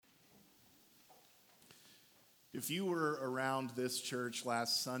If you were around this church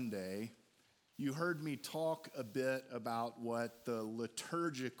last Sunday, you heard me talk a bit about what the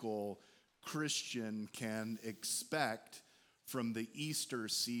liturgical Christian can expect from the Easter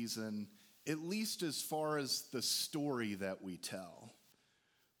season, at least as far as the story that we tell.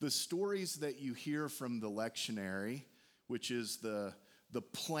 The stories that you hear from the lectionary, which is the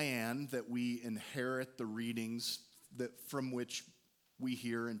plan that we inherit the readings from which we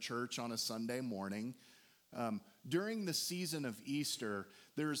hear in church on a Sunday morning. During the season of Easter,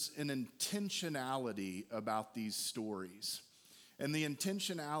 there's an intentionality about these stories. And the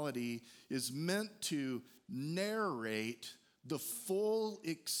intentionality is meant to narrate the full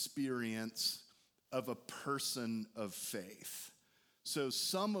experience of a person of faith. So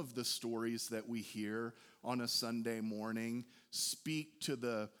some of the stories that we hear on a Sunday morning speak to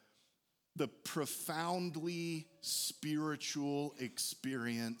the profoundly spiritual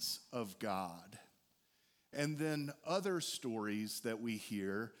experience of God. And then other stories that we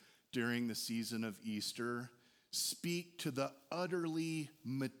hear during the season of Easter speak to the utterly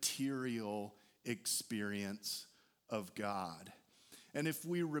material experience of God. And if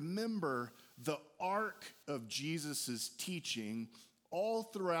we remember the arc of Jesus' teaching all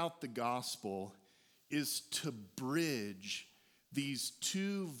throughout the gospel is to bridge these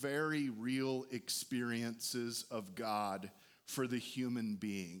two very real experiences of God for the human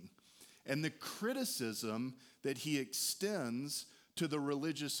being. And the criticism that he extends to the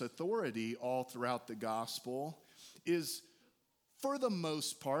religious authority all throughout the gospel is, for the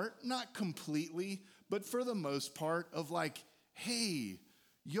most part, not completely, but for the most part, of like, hey,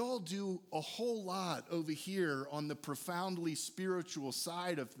 y'all do a whole lot over here on the profoundly spiritual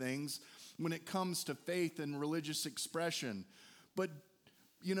side of things when it comes to faith and religious expression. But,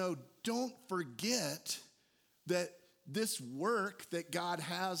 don't forget that this work that God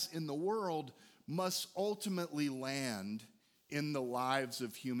has in the world must ultimately land in the lives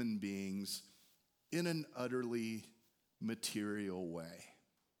of human beings in an utterly material way.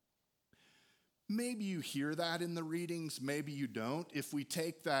 Maybe you hear that in the readings, maybe you don't. If we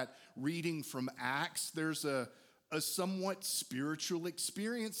take that reading from Acts, there's a somewhat spiritual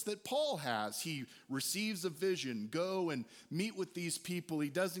experience that Paul has. He receives a vision, go and meet with these people. He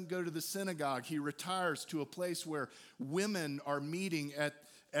doesn't go to the synagogue. He retires to a place where women are meeting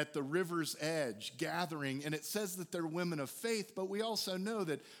at the river's edge, gathering. And it says that they're women of faith, but we also know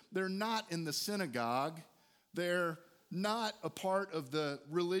that they're not in the synagogue. They're not a part of the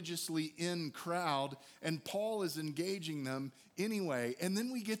religiously in crowd. And Paul is engaging them anyway. And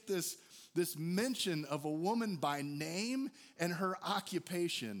then we get this mention of a woman by name and her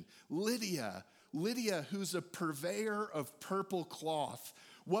occupation, Lydia, who's a purveyor of purple cloth.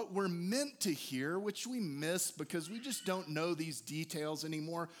 What we're meant to hear, which we miss because we just don't know these details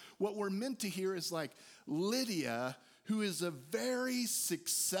anymore, what we're meant to hear is like Lydia, who is a very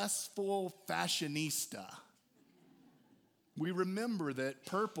successful fashionista. We remember that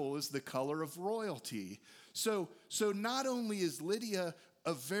purple is the color of royalty. So not only is Lydia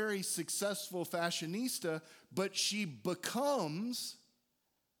a very successful fashionista, but she becomes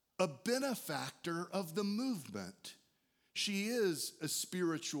a benefactor of the movement. She is a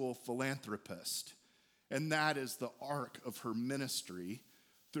spiritual philanthropist, and that is the arc of her ministry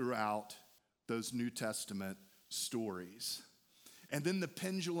throughout those New Testament stories. And then the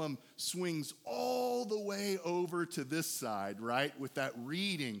pendulum swings all the way over to this side, right? With that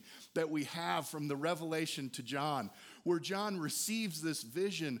reading that we have from the Revelation to John, where John receives this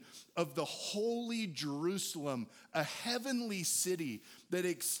vision of the holy Jerusalem, a heavenly city that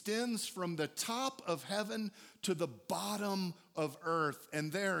extends from the top of heaven to the bottom of earth.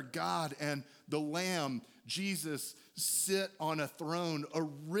 And there, God and the Lamb, Jesus, sit on a throne. A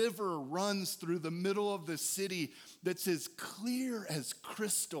river runs through the middle of the city that's as clear as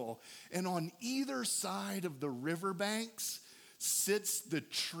crystal. And on either side of the riverbanks sits the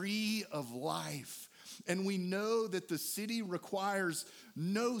tree of life. And we know that the city requires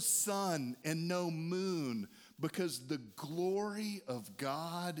no sun and no moon because the glory of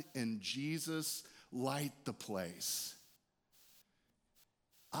God and Jesus light the place.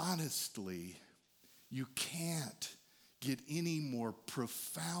 Honestly, you can't get any more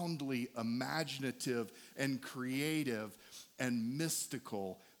profoundly imaginative and creative and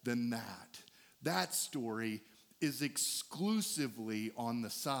mystical than that. That story is exclusively on the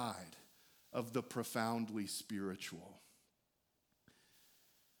side of the profoundly spiritual.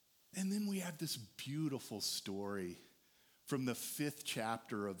 And then we have this beautiful story from the 5th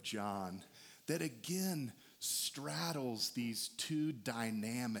chapter of John that again straddles these two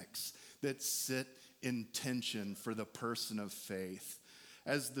dynamics that sit in tension for the person of faith.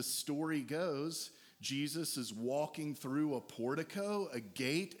 As the story goes, Jesus is walking through a portico, a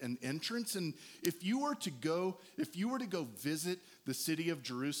gate, an entrance. And if you were to go visit the city of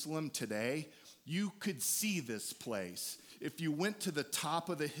Jerusalem today, you could see this place. If you went to the top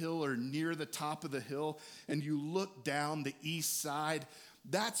of the hill or near the top of the hill and you look down the east side,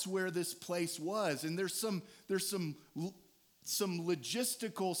 that's where this place was. And there's some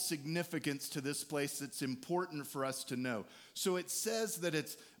logistical significance to this place that's important for us to know. So it says that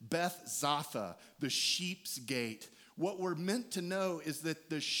it's Beth Zatha, the sheep's gate. What we're meant to know is that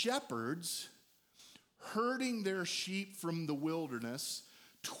the shepherds herding their sheep from the wilderness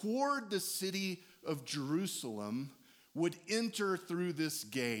toward the city of Jerusalem would enter through this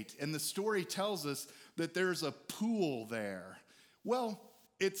gate. And the story tells us that there's a pool there. Well,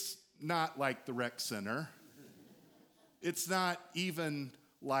 it's not like the rec center. It's not even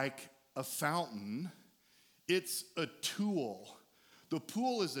like a fountain. It's a tool. The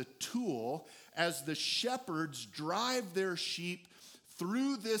pool is a tool as the shepherds drive their sheep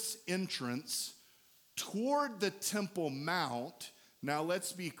through this entrance toward the Temple Mount. Now,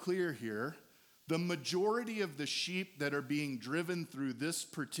 let's be clear here. The majority of the sheep that are being driven through this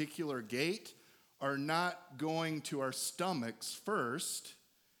particular gate are not going to our stomachs first.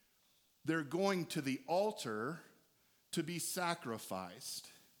 They're going to the altar to be sacrificed.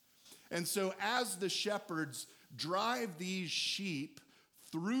 And so as the shepherds drive these sheep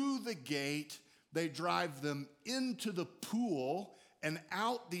through the gate, they drive them into the pool and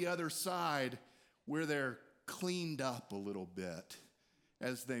out the other side where they're cleaned up a little bit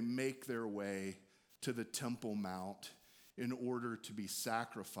as they make their way to the Temple Mount in order to be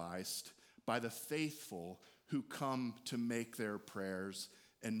sacrificed by the faithful who come to make their prayers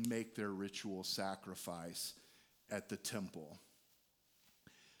and make their ritual sacrifice at the temple.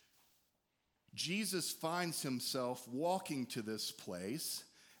 Jesus finds himself walking to this place,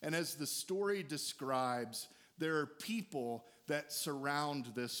 and as the story describes, there are people that surround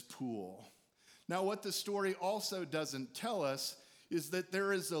this pool. Now, what the story also doesn't tell us is that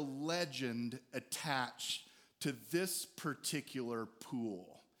there is a legend attached to this particular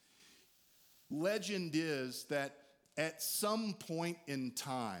pool. Legend is that at some point in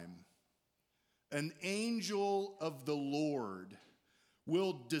time, an angel of the Lord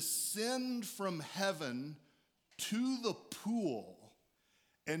will descend from heaven to the pool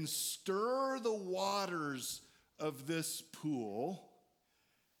and stir the waters of this pool,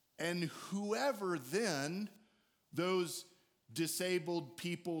 and whoever then, those disabled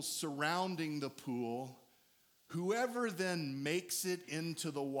people surrounding the pool, whoever then makes it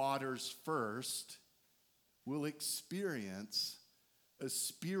into the waters first will experience a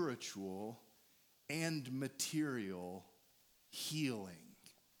spiritual and material healing.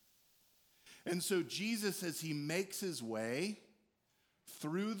 And so Jesus, as he makes his way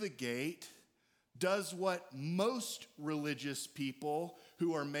through the gate, does what most religious people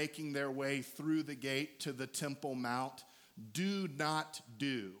who are making their way through the gate to the Temple Mount do not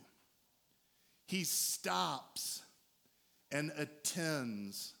do. He stops and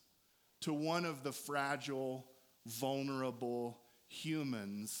attends to one of the fragile, vulnerable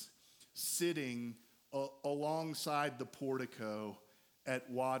humans sitting alongside the portico at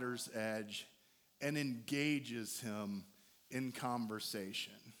water's edge and engages him in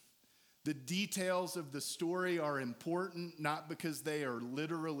conversation. The details of the story are important, not because they are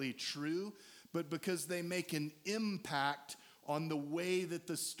literally true, but because they make an impact on the way that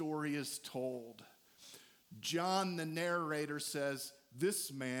the story is told. John, the narrator, says,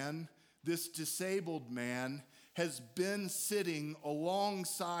 this man, this disabled man, has been sitting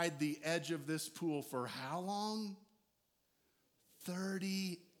alongside the edge of this pool for how long?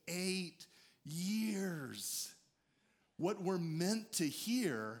 38 years. What we're meant to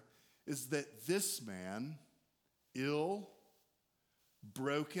hear is that this man, ill,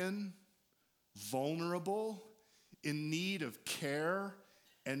 broken, vulnerable, in need of care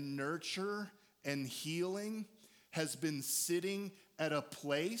and nurture and healing, has been sitting at a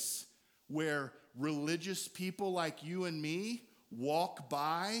place where religious people like you and me walk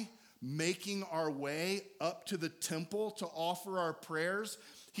by, making our way up to the temple to offer our prayers.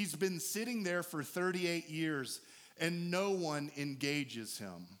 He's been sitting there for 38 years and no one engages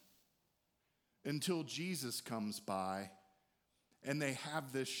him until Jesus comes by and they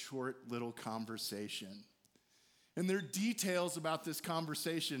have this short little conversation. And there are details about this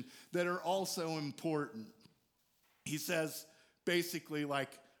conversation that are also important. He says basically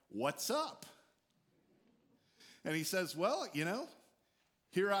like, what's up? And he says, well,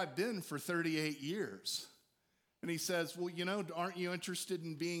 here I've been for 38 years. And he says, well, aren't you interested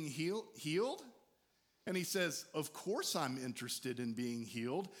in being healed? And he says, of course I'm interested in being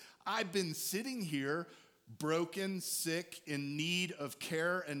healed. I've been sitting here broken, sick, in need of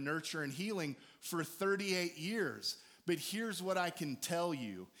care and nurture and healing for 38 years. But here's what I can tell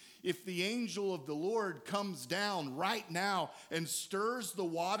you. If the angel of the Lord comes down right now and stirs the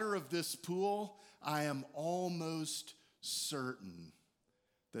water of this pool, I am almost certain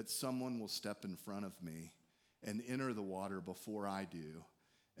that someone will step in front of me and enter the water before I do,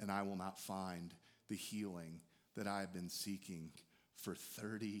 and I will not find the healing that I have been seeking for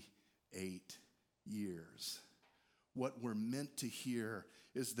 38 years. What we're meant to hear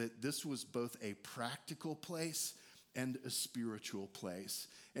is that this was both a practical place and a spiritual place.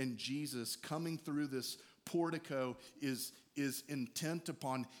 And Jesus coming through this portico is intent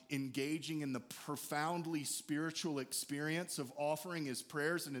upon engaging in the profoundly spiritual experience of offering his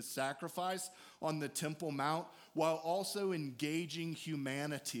prayers and his sacrifice on the Temple Mount, while also engaging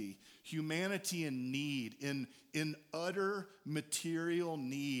humanity in need, in utter material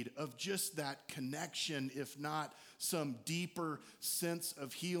need of just that connection, if not some deeper sense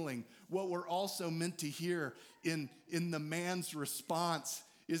of healing. What we're also meant to hear in the man's response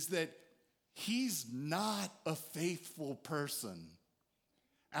is that he's not a faithful person.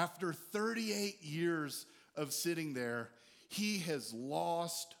 After 38 years of sitting there, he has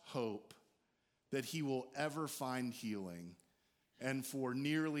lost hope that he will ever find healing. And for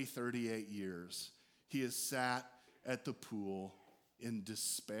nearly 38 years, he has sat at the pool in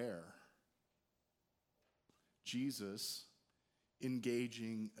despair. Jesus,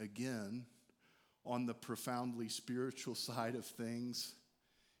 engaging again on the profoundly spiritual side of things,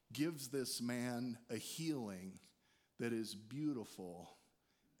 gives this man a healing that is beautiful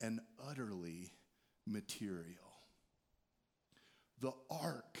and utterly material. The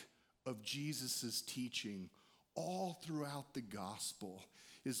arc of Jesus' teaching all throughout the gospel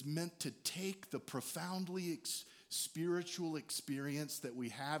is meant to take the profoundly spiritual experience that we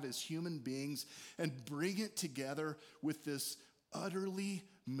have as human beings and bring it together with this utterly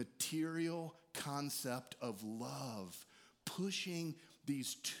material concept of love, pushing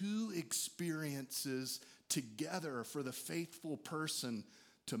these two experiences together for the faithful person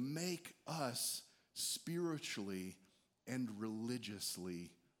to make us spiritually and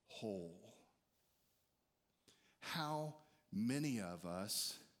religiously whole. How many of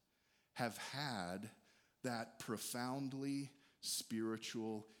us have had that profoundly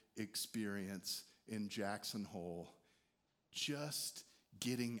spiritual experience in Jackson Hole, just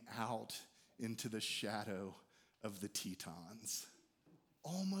getting out into the shadow of the Tetons?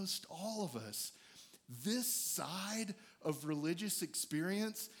 Almost all of us. This side of religious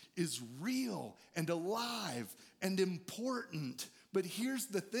experience is real and alive and important. But here's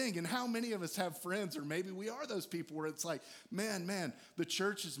the thing, and how many of us have friends, or maybe we are those people where it's like, man, the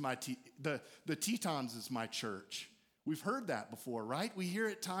church is the Tetons is my church. We've heard that before, right? We hear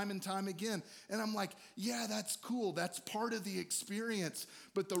it time and time again. And I'm like, yeah, that's cool. That's part of the experience.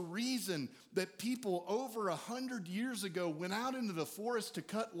 But the reason that people over 100 years ago went out into the forest to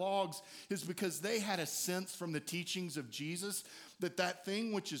cut logs is because they had a sense from the teachings of Jesus that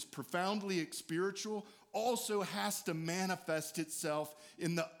thing which is profoundly spiritual also has to manifest itself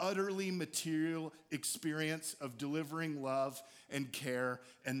in the utterly material experience of delivering love and care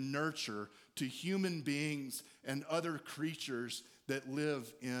and nurture to human beings and other creatures that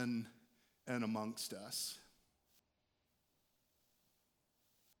live in and amongst us.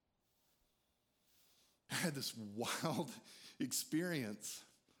 I had this wild experience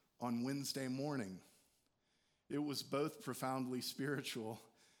on Wednesday morning. It was both profoundly spiritual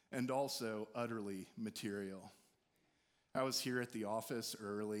and also utterly material. I was here at the office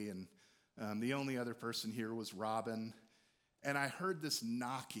early, and the only other person here was Robin, and I heard this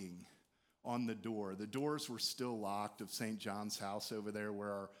knocking on the door. The doors were still locked of St. John's house over there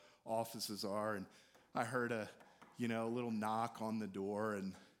where our offices are, and I heard a little knock on the door,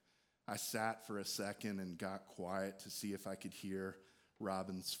 and I sat for a second and got quiet to see if I could hear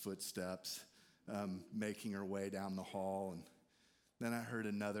Robin's footsteps making her way down the hall. And then I heard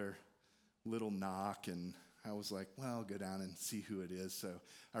another little knock, and I was like, well, I'll go down and see who it is. So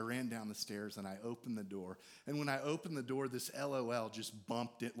I ran down the stairs and I opened the door. And when I opened the door, this LOL just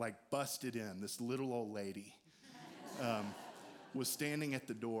busted in. This little old lady was standing at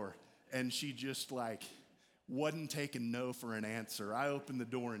the door, and she just wasn't taking no for an answer. I opened the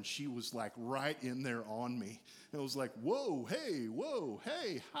door and she was right in there on me. And it was like, whoa,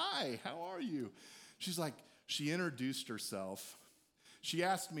 hey, hi, how are you? She introduced herself. She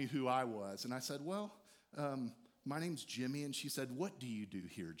asked me who I was, and I said, well, my name's Jimmy. And she said, what do you do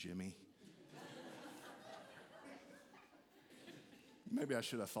here, Jimmy? Maybe I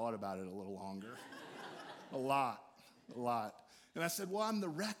should have thought about it a little longer. A lot. And I said, well, I'm the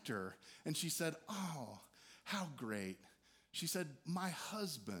rector. And she said, oh, how great. She said, my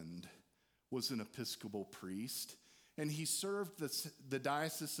husband was an Episcopal priest, and he served the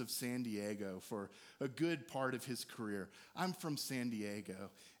Diocese of San Diego for a good part of his career. I'm from San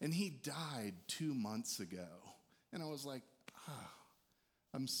Diego, and he died 2 months ago. And I was like,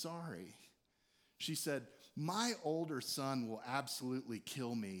 I'm sorry. She said, my older son will absolutely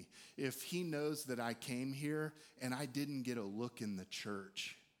kill me if he knows that I came here and I didn't get a look in the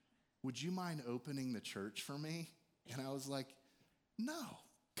church. Would you mind opening the church for me? And I was like, no,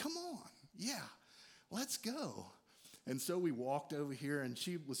 come on. Yeah, let's go. And so we walked over here, and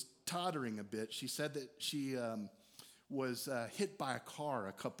she was tottering a bit. She said that she was hit by a car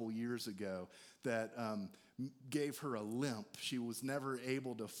a couple years ago that gave her a limp. She was never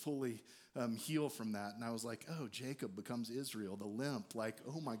able to fully heal from that. And I was like, oh, Jacob becomes Israel, the limp. Like,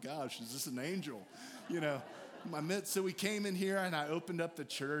 oh my gosh, is this an angel? So we came in here, and I opened up the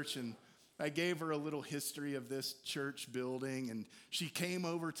church, and I gave her a little history of this church building, and she came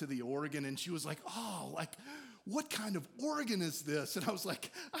over to the organ, and she was like, oh, like, what kind of organ is this? And I was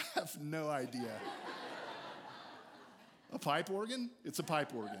like, I have no idea. A pipe organ? It's a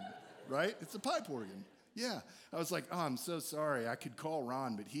pipe organ, right? It's a pipe organ. Yeah. I was like, oh, I'm so sorry. I could call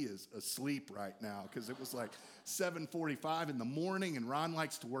Ron, but he is asleep right now because it was like 7:45 in the morning, and Ron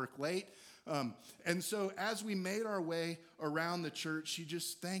likes to work late. And so as we made our way around the church, she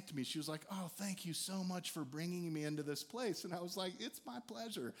just thanked me. She was like, oh, thank you so much for bringing me into this place. And I was like, it's my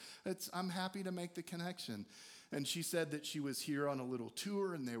pleasure. I'm happy to make the connection. And she said that she was here on a little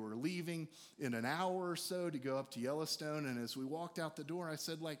tour, and they were leaving in an hour or so to go up to Yellowstone. And as we walked out the door, I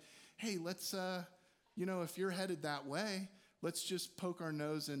said, like, hey, let's, if you're headed that way, let's just poke our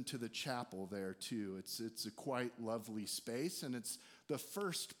nose into the chapel there too. It's a quite lovely space, and it's the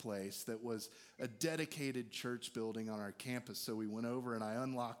first place that was a dedicated church building on our campus. So we went over, and I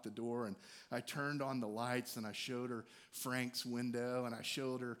unlocked the door, and I turned on the lights, and I showed her Frank's window, and I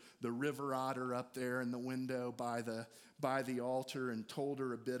showed her the river otter up there in the window by the altar, and told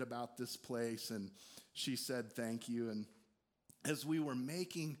her a bit about this place. And she said thank you. And as we were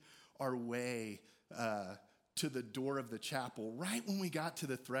making our way to the door of the chapel, right when we got to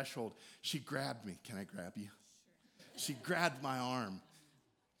the threshold, she grabbed me. Can I grab you? She grabbed my arm.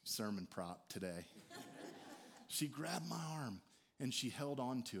 Sermon prop today. She grabbed my arm, and she held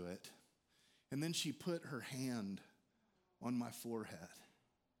on to it. And then she put her hand on my forehead.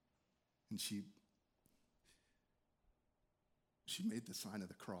 And she made the sign of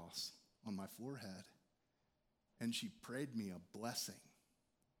the cross on my forehead. And she prayed me a blessing.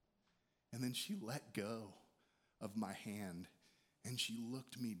 And then she let go of my hand, and she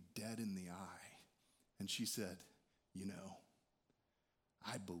looked me dead in the eye, and she said,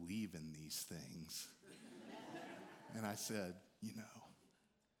 I believe in these things. And I said,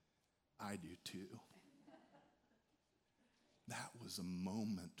 I do too. That was a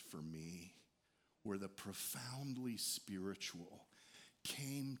moment for me where the profoundly spiritual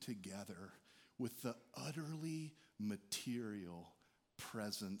came together with the utterly material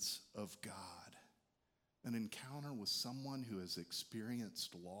presence of God. An encounter with someone who has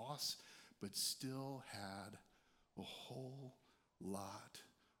experienced loss, but still had a whole lot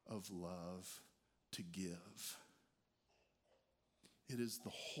of love to give. It is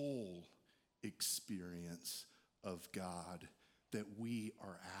the whole experience of God that we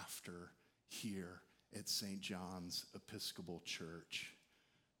are after here at St. John's Episcopal Church.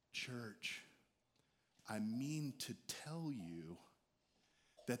 Church, I mean to tell you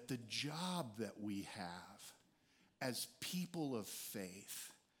that the job that we have as people of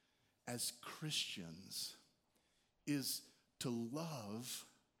faith, as Christians, is to love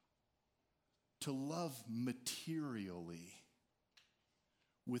materially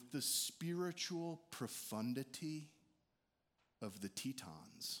with the spiritual profundity of the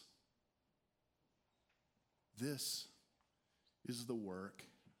Tetons. This is the work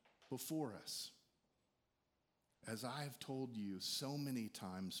before us. As I've told you so many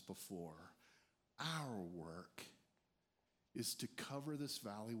times before, our work is to cover this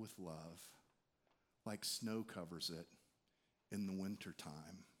valley with love like snow covers it in the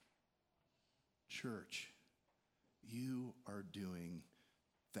wintertime. Church, you are doing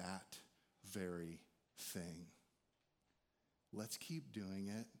that very thing. Let's keep doing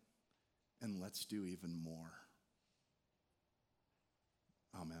it, and let's do even more.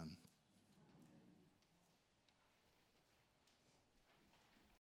 Amen.